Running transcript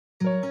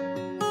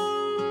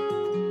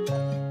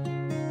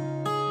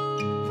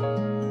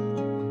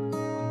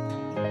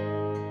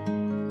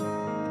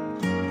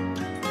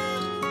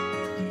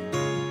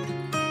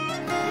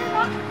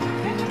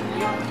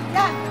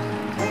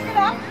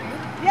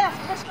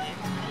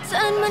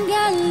Saan man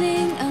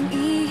galing ang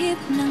ihip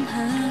ng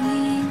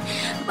hangin,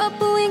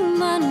 babuing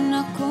man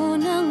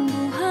ako ng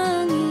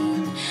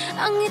buhangin.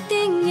 Ang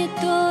ngiting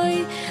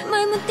ito'y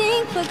may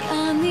munting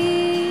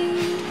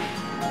pag-amin.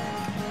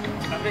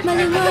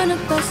 Maliwanag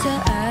pa sa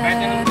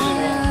araw,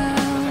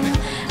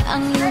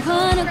 ang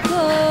liwanag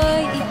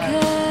ko'y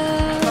ikaw.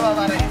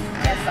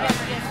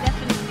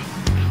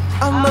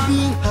 Ang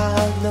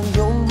mabihag ng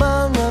iyong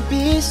mga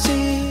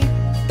bisig,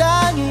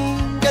 tanging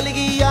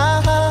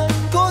kaligayahan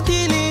ko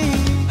tili.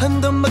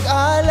 Handang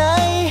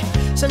mag-alay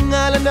sa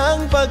ngalan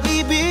ng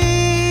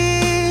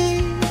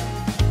pag-ibig.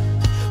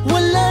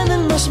 Wala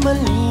nang mas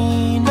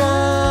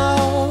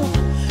malinaw,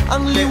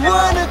 ang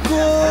liwanag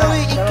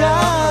ko'y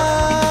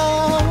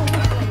ikaw.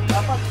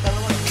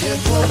 Kaya't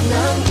huwag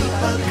nang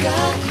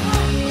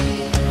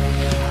ipagkait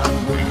ang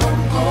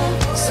bulong ko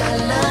sa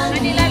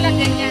langit.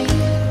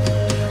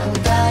 Ang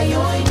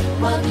tayo'y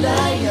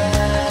maglaya,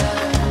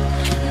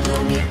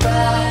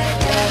 lumipad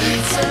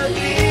kahit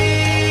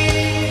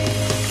saglit.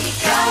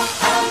 Ikaw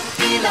ang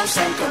ilaw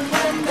saan ka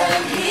man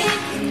dalhin,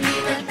 hindi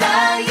na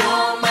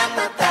tayo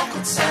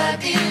matatakot sa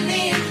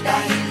dilim.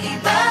 Dahil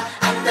iba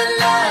ang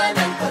dala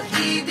ng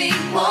pag-ibig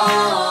mo,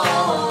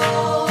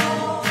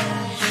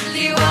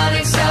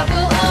 liwanag sa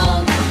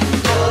buong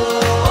mundo.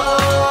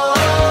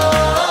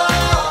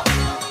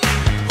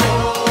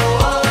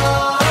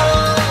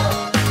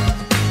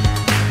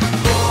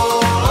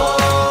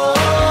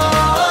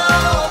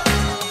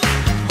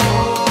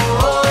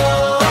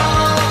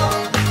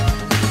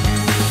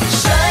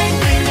 Shine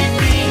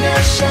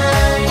Pilipinas,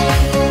 shine.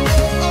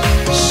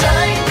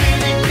 Shine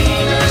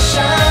Pilipinas,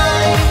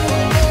 shine.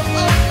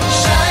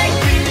 Shine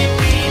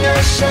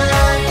Pilipinas,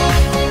 shine.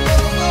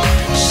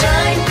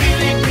 Shine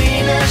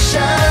Pilipinas,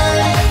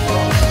 shine.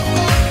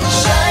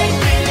 Shine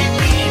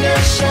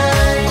Pilipinas,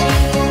 shine.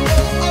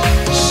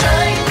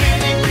 Shine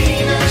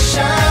Pilipinas,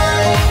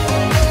 shine.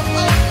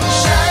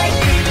 Shine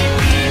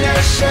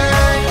Pilipinas,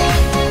 shine.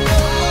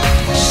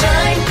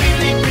 Shine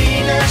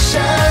Pilipinas,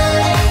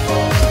 shine.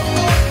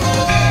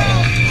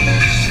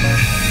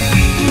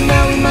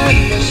 Nang man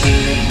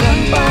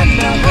ng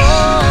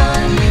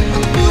panahon,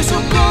 ang puso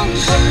kong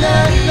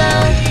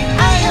pangalan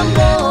ay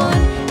ambon.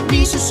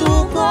 Di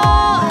susuko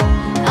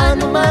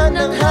ano man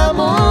ang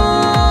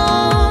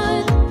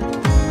hamon.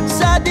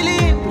 Sa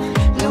dilim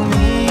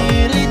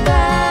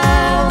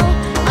lumilitaw,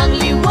 ang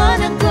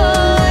liwanag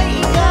ko'y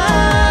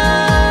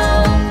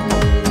ikaw.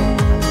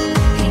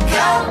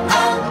 Ikaw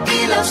ang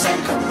ilaw saan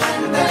ka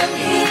man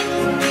dalhin,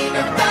 hindi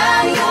na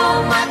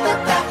tayo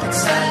matatakot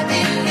sa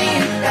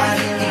dilim.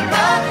 Dahil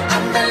iba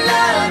ang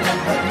dala ng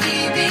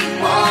pag-ibig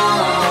mo,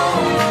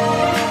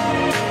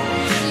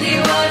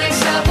 liwanag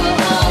sa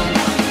buong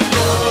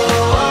mundo.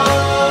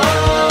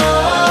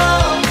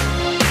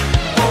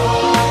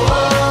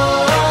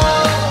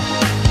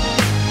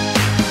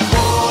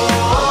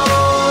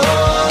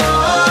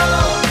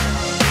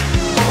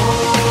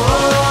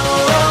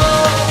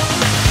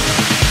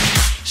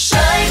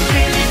 Shine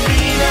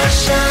Pilipinas,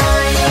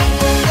 shine.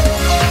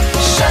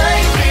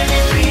 Shine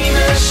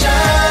Pilipinas,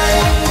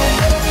 shine.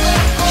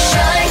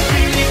 Shine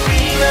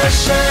Pilipinas,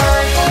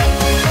 shine.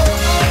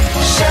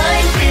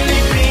 Shine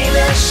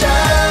Pilipinas,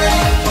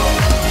 shine.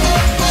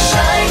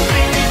 Shine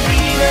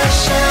Pilipinas,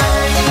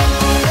 shine.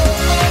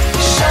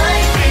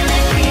 Shine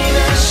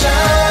Pilipinas,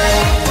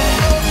 shine.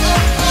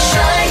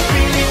 Shine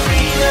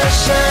Pilipinas,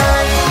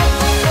 shine.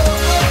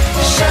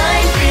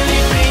 Shine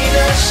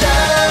Pilipinas,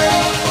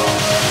 shine.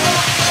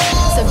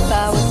 Sa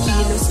bawat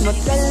kilos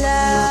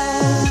magdala,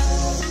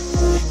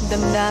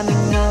 damdamin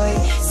mo'y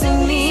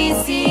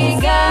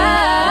sumisigaw.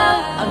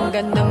 Ang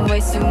ganda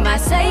mo'y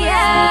sumasayaw,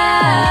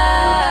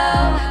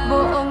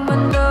 buong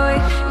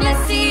mundo'y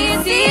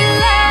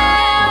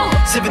nasisilaw.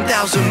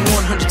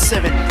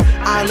 7,107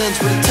 islands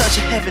with a touch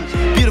of heaven.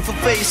 Beautiful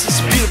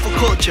faces, beautiful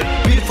culture,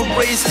 beautiful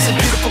races and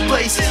beautiful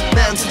places.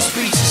 Mountains,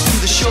 beaches to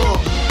the shore.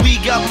 We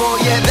got more,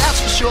 yeah,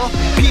 that's for sure.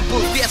 People,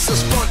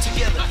 fiestas, fun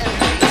together.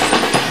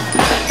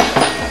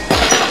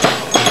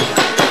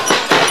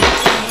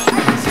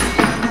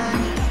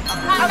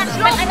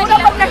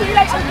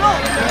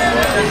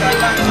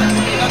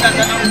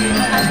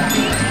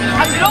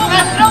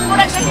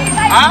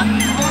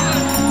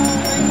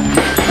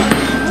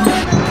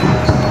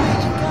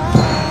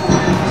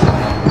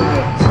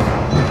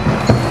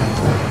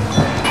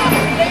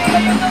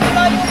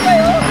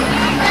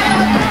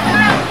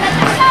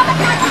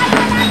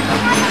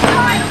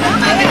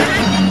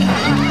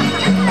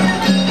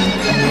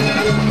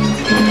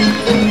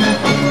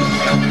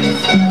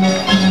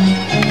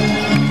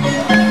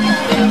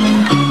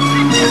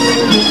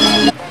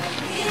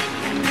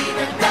 Hindi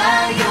na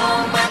tayo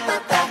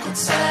matatakot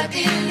sa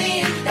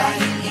dilim.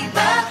 Dahil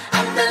iba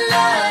ang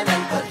dala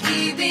ng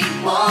pag-ibig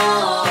mo,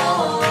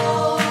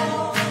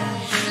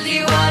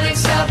 liwanag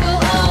sa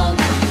buong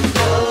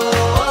mundo.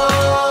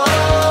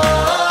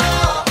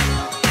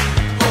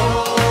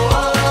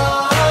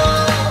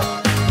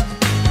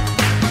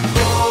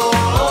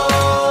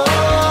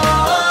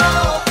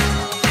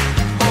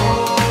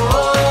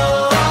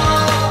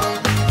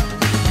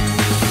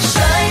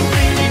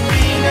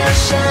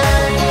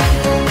 shine.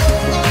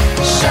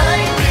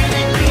 Shine,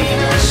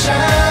 Pilipinas,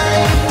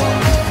 shine.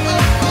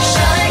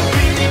 Shine,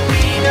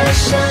 Pilipinas,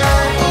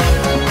 shine.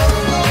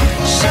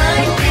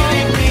 Shine,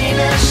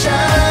 Pilipinas,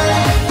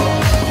 shine.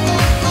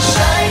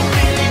 Shine,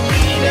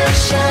 Pilipinas,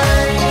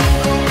 shine.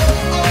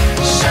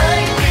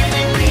 Shine,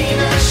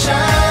 Pilipinas,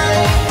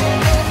 shine.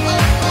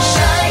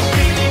 Shine,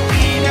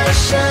 Pilipinas,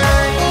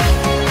 shine.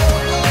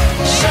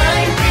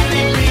 Shine,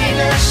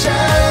 Pilipinas,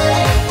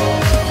 shine.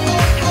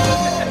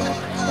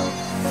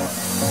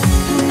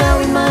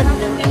 Tunawin man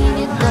ang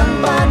init ng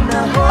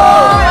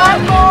panahon.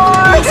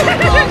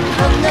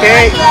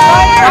 Okay,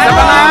 kasa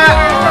pa nga.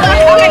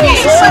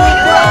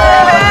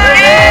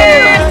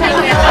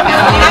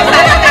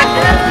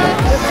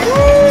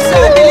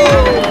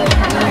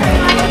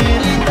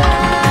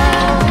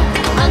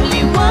 Ang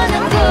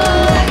liwanag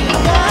ko'y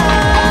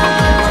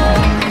ikaw.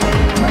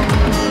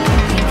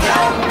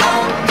 Ikaw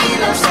ang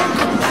ilaw sa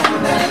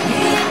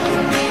kumandalhin.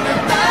 Hindi na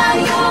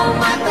tayo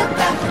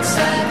matatakot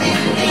sa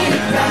dilim.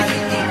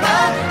 Kahit iba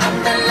ang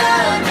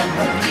dala ng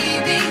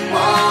pag-ibig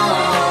mo.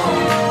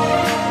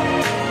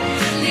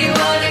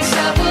 Liwanag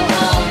sa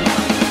buong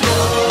mundo.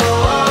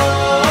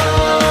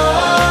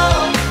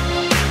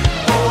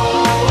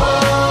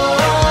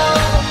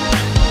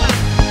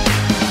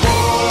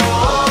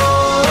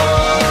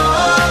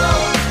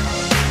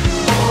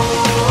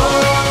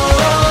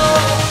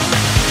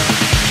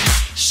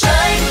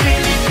 Shine,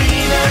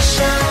 Pilipinas,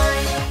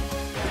 shine.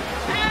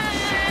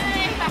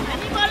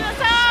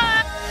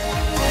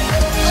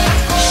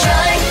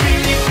 Shine,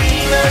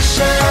 Pilipinas,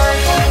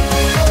 shine.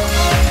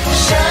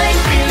 Shine,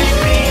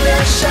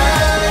 Pilipinas,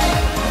 shine.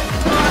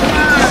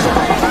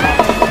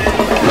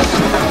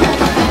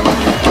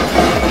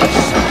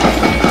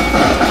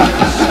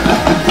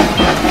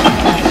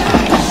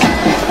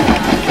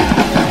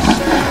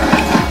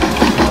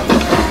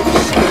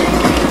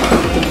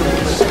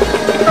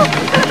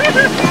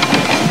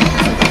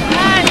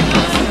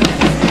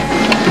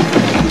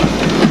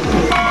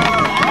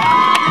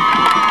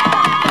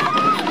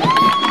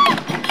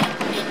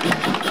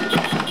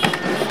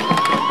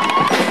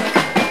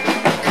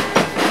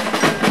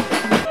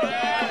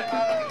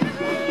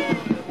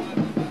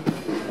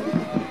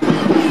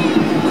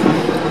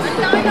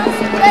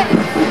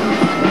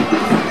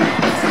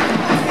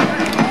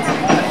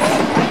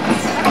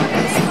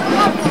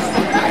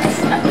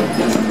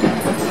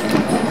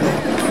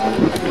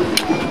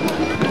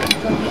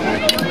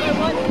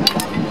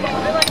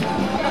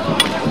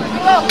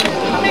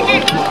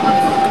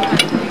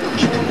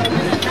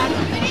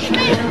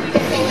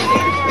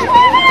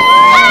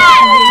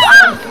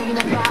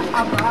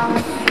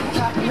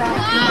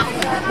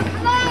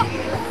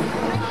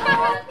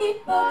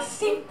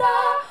 Ipagsinta,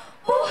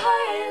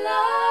 buhay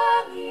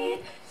langit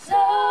sa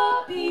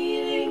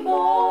piling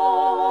mo.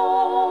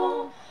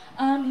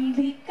 Aming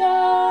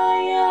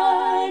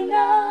likaya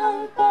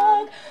ng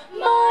pag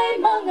may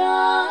mga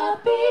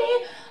api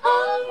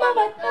ang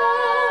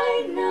mamatay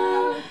na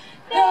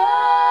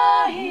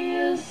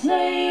dahil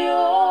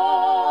sa'yo.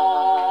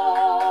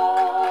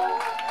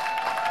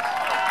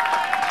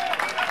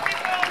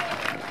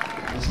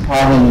 This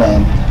foreign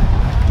land,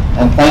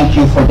 and thank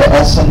you for the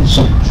essence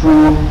of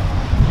truth,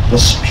 the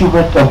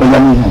spirit of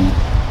bayanihan,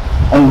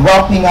 and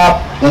wrapping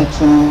up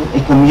into a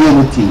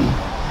community,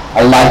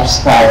 a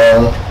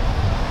lifestyle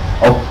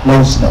of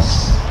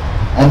closeness,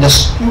 and the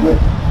spirit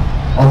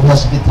of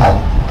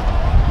hospitality.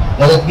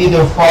 Let it be,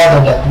 dear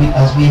Father, that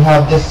as we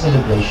have this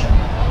celebration,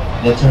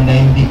 let your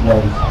name be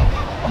glorified.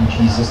 In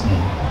Jesus'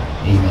 name,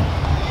 amen.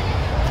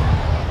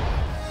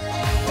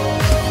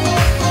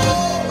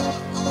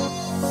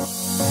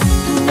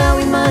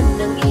 Tunawin man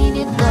ng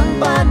init ng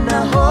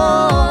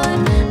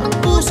panahon. Ang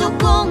puso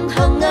kong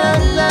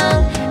hangal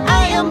lang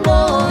ay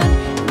ambon.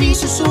 Di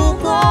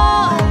susuko,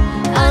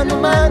 ano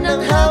man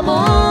ang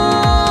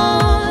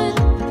hamon.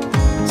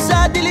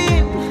 Sa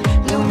dilim,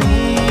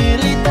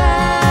 lumilitaw.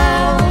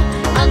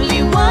 Ang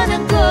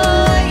liwanag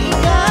ko'y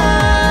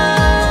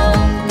ikaw.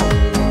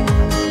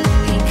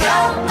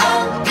 Ikaw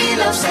ang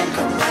ilaw sa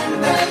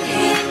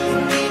kumandalhin.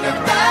 Hindi na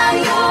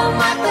tayo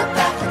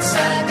matatakot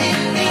sa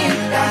dilim.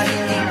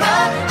 Kahit iba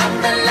ang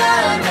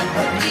dala ng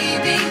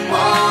pag-ibig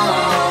mo.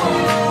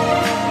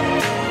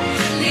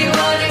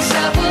 Liwanag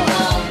sa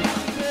buong.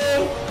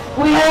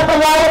 We have a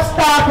lot of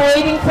staff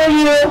waiting for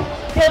you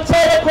till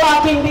 10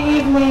 o'clock in the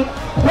evening.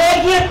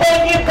 Thank you,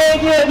 thank you, thank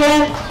you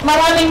again.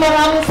 Maraming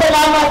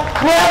salamat.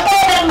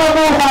 Welcome and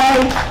mabuhay.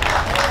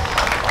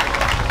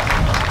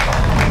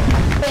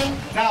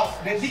 Now,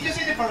 did you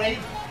see the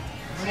parade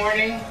this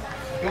morning?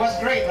 It was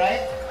great,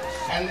 right?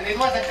 And it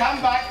was a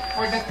comeback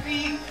for the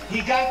 3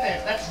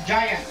 gigantes, that's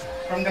giants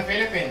from the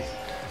Philippines.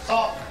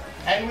 So,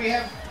 and we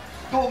have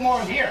 2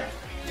 more here.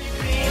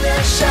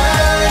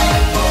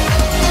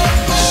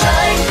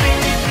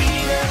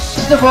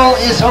 Festival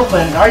is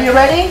open. Are you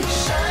ready?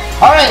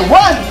 All right,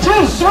 1,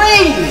 2,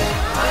 3.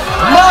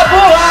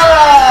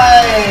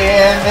 Mabuhay!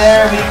 And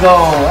there we go.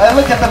 And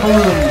look at the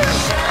balloons.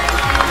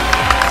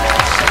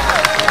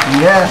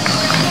 Yes.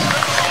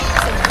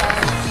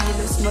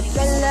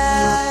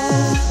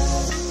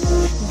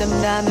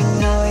 damdamin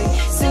mo'y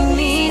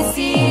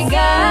sumisigaw,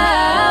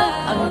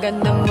 ang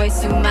ganda mo'y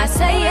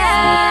sumasayaw,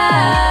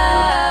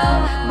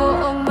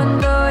 buong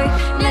mundo'y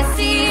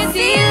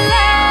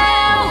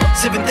nasisilaw.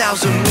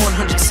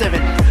 7,107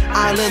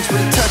 islands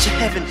with a touch of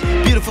heaven.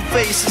 Beautiful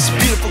faces,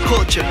 beautiful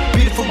culture,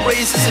 beautiful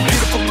races and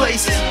beautiful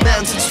places.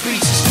 Mountains and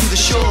streets to the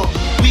shore.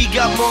 We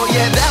got more,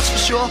 yeah, that's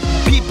for sure.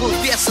 People,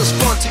 fiestas,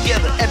 fun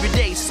together every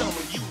day. Summer,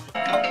 you.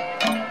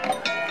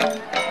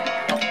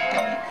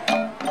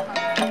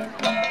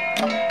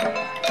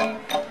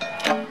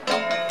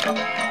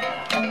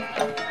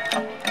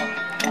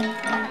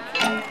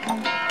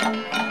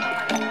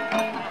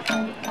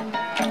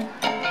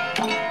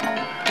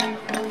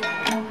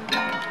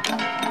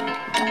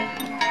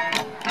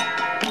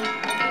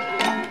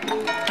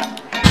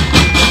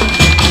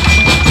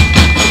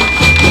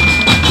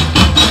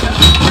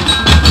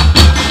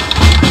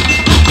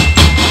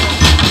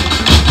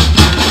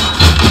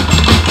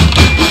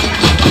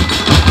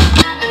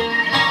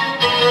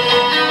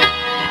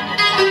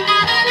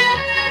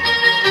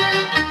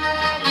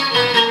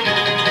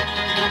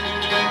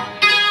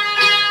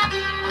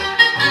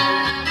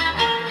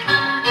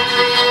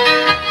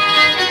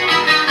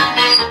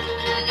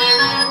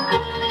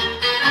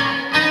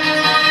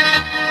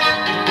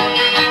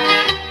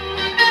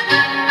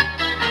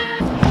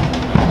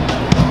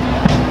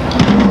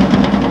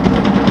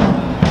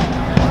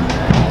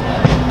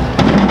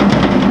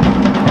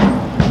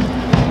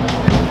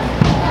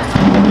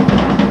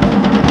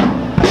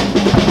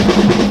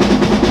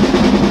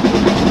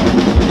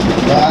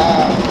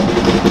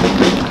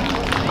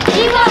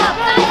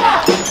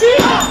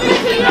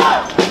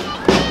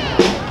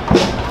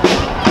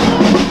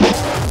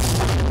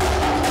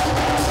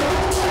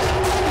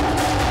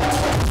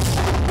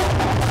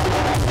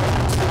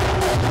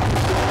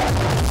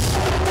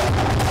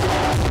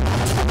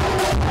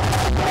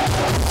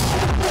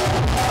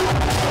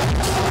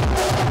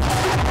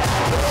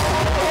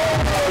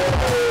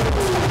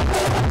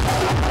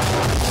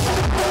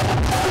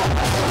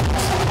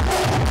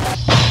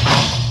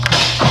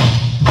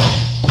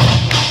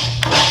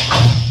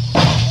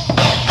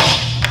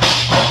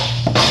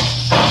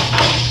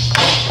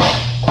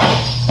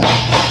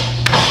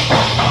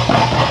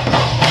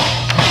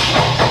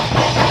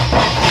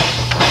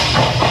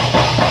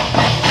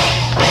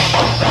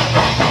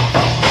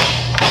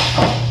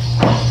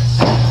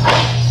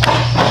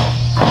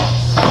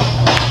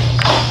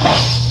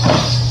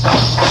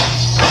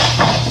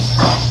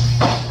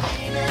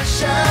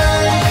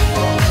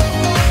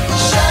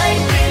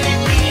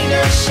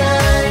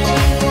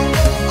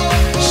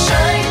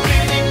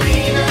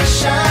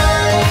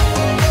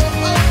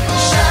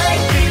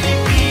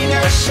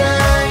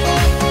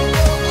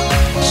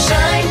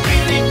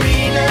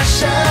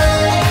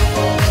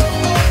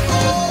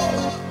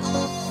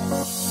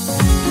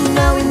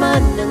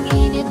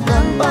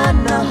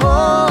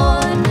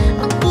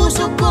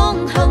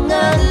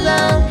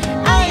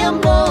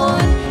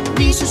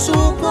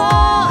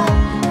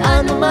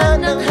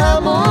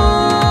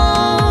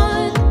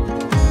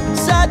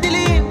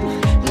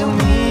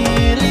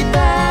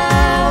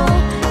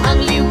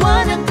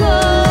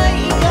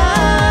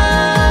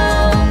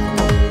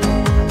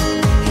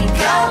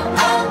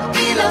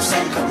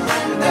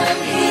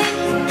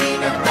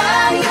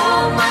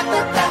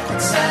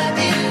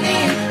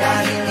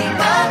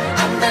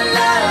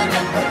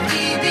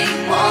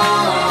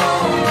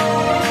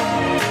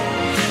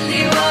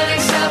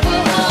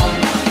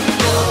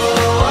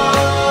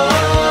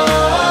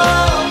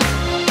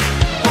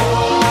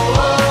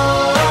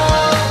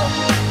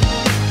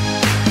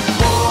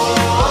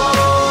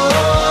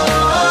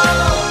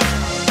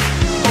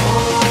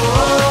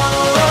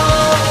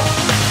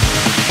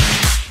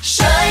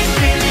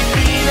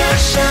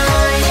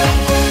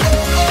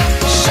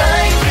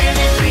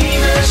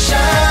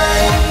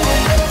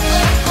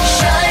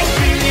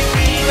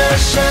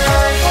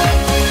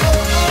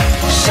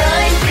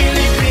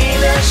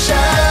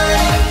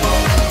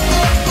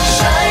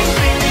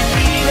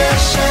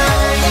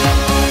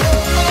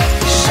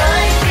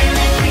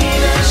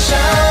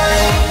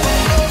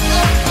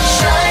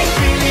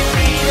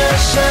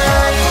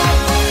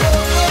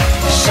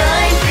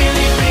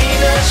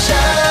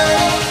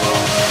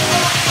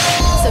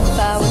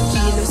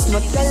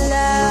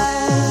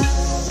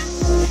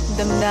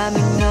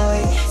 damdamin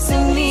mo'y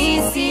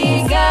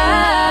sumisigaw,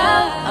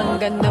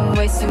 ang ganda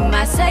mo'y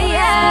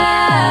sumasayaw,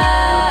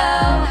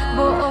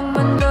 buong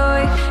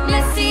mundo'y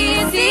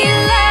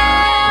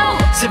nasisilaw.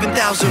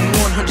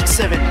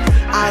 7,107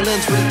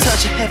 islands with a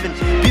touch of heaven.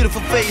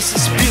 Beautiful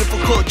faces,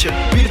 beautiful culture,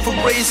 beautiful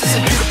races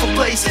and beautiful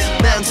places.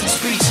 Mountains and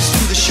streets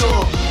to the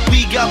shore.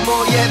 We got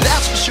more, yeah,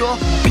 that's for sure.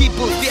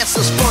 People,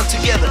 fiestas, fun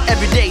together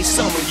every day.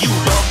 Summer, you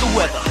love the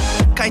weather.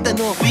 Kahit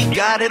ano, we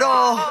got it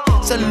all.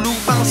 Sa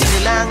lupang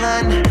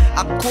sinilangan,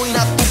 ako'y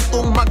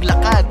natutong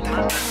maglakad.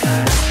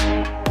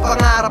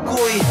 Pangarap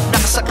ko'y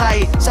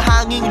nakasakay sa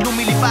hanging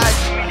lumilipad.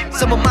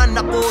 Sa maman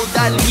ako,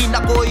 dalhin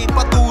ako'y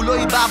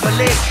patuloy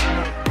babalik.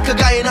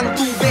 Kagaya ng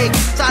tubig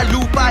sa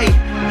lupa'y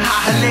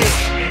hahalik.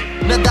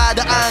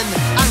 Nadadaan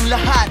ang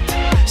lahat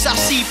sa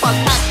sipag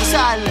at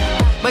dasal,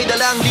 may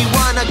dalang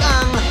liwanag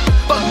ang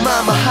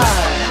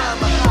pagmamahal.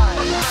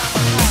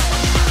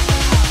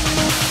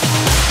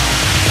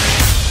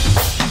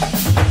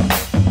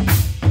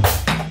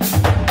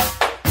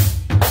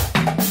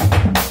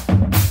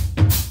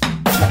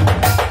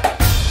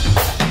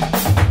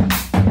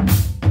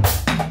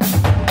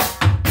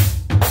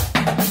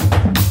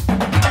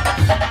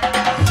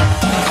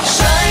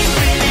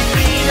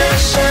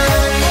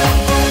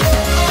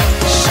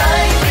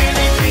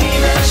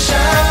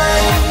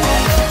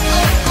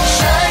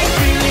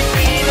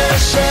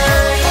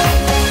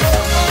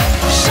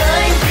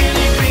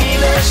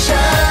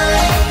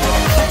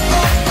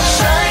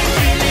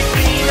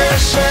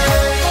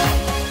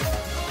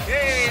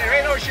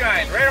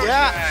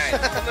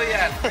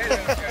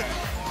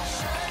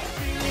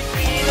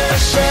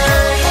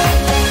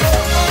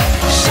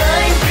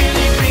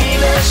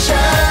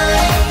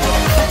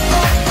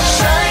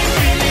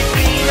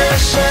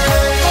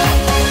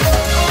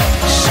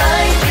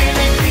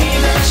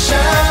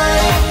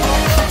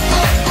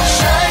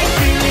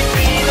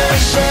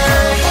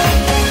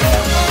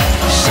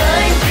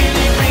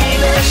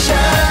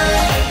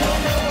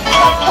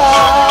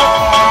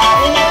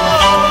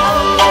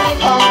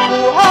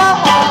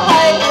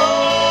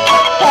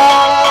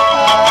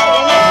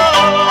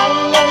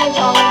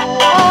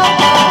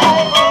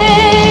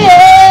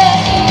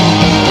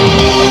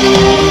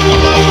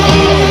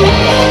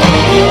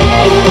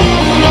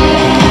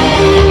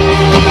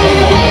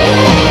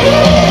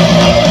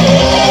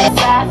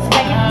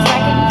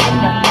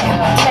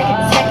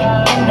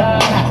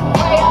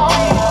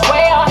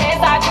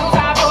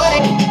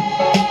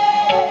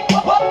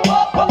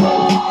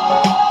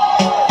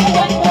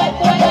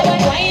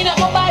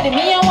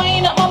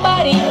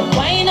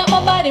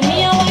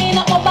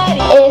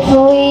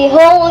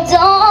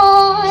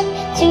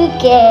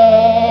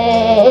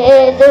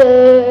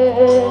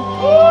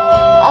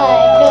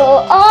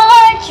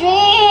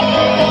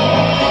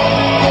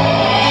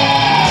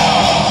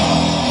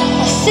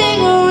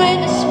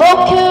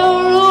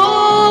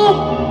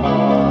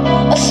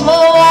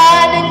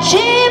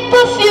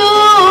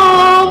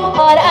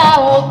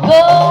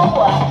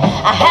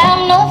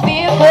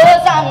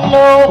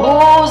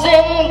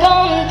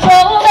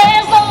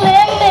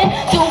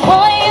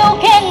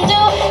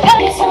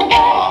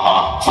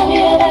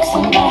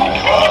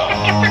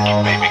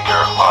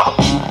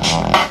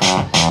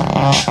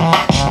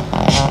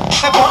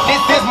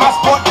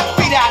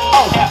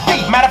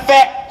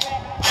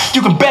 You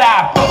can bet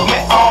I put me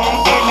on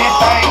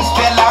anything,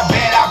 still I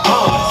bet I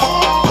buzz.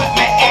 Put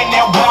me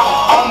anywhere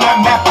on the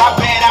map, I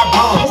bet I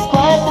buzz.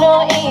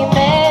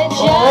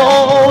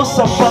 Oh,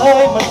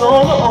 sabay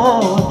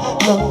manonood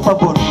ng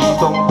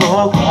paboritong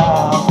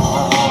programa.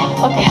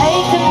 Okay,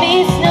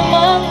 tamis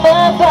namang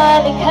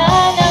mabalik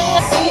ka ng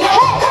hey!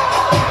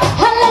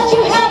 I'll let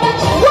you have it.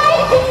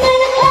 Wait a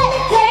minute, let me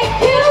take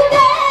you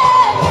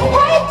there.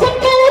 Wait a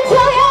minute,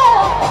 tell ya.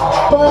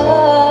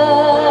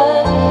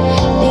 But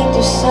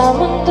dito sa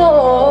mundo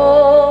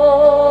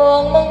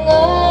ang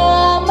mga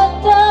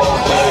mata.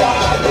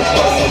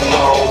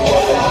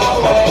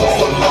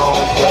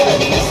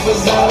 This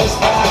was all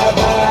inspired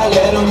by a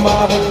little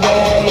Marvin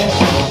Gaye.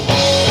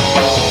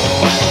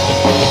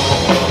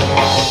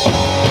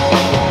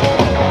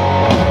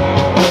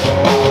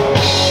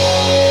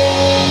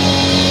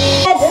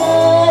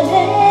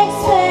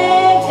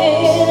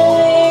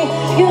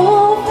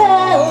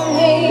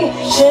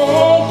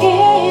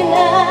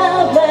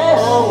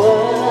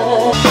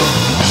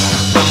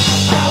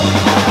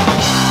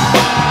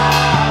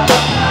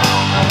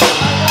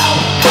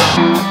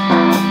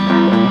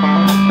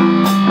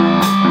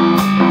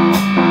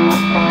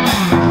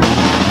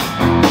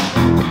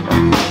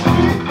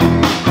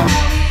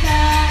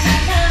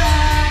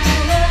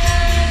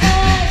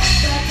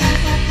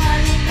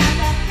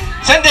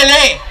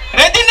 Sandali!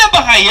 Ready na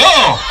ba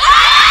kayo?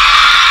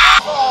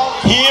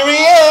 Here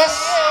he is,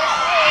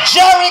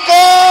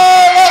 Jericho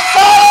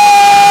Lozano!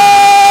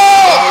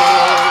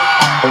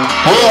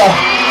 Yeah.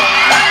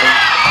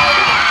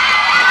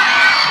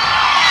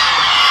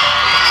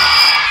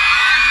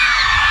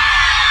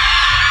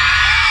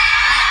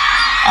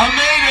 I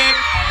made it!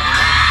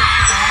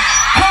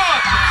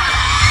 Cut!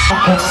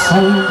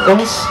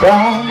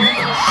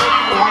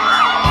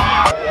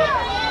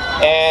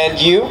 And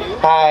you?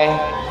 Hi.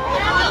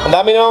 Ang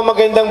dami naman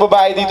magandang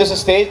babae dito sa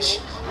stage.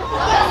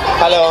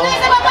 Hello?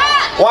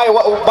 Why?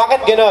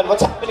 Bakit ganon?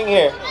 What's happening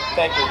here?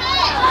 Thank you.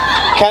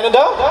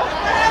 Canada?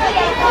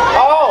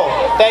 Oh,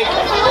 thank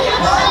you.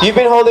 You've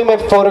been holding my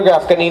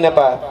photograph kanina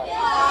pa.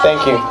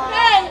 Thank you.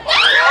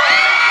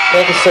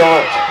 Thank you so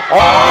much.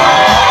 Oh.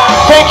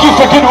 Thank you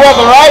for good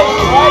weather, right?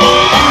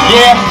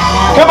 Yeah.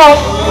 Come on.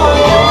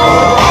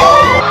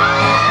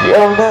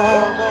 You're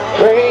not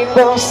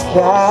rainbow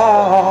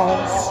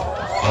skies,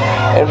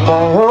 and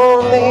my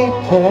only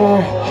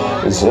prayer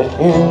is that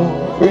you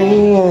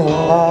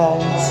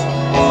realize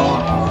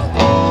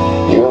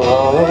you'll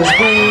always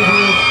be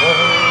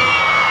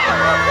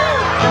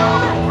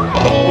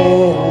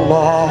in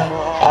my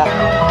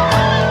eyes.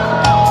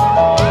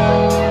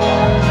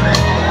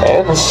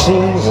 And the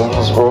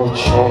seasons will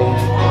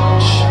change,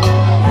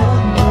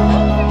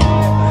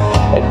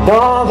 and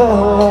all the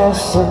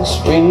lessons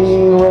we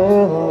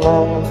will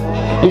learn.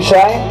 You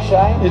shy?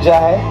 You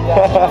shy?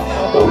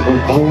 Will be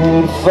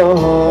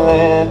beautiful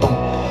and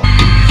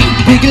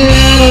bigla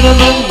na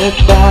naman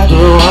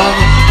nagbago ang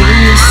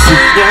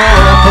isip niya.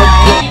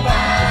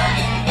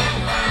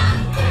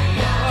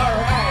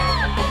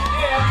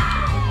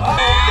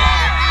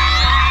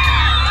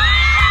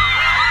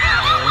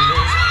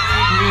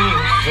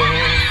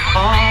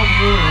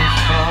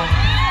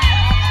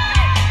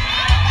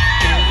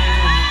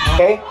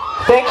 Okay,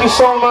 thank you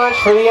so much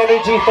for the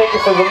energy, thank you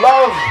for the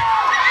love.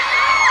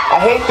 I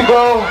hate to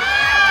go,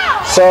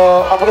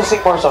 so I'm gonna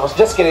sing more songs,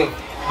 just kidding.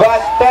 But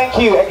thank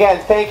you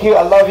again, thank you,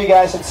 I love you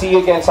guys, and see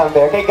you again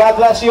someday. Okay,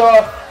 God bless you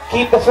all,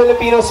 keep the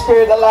Filipino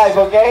spirit alive,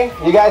 okay?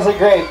 You guys are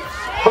great.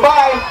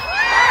 Bye-bye!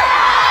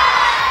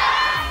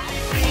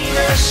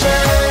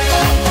 Shine.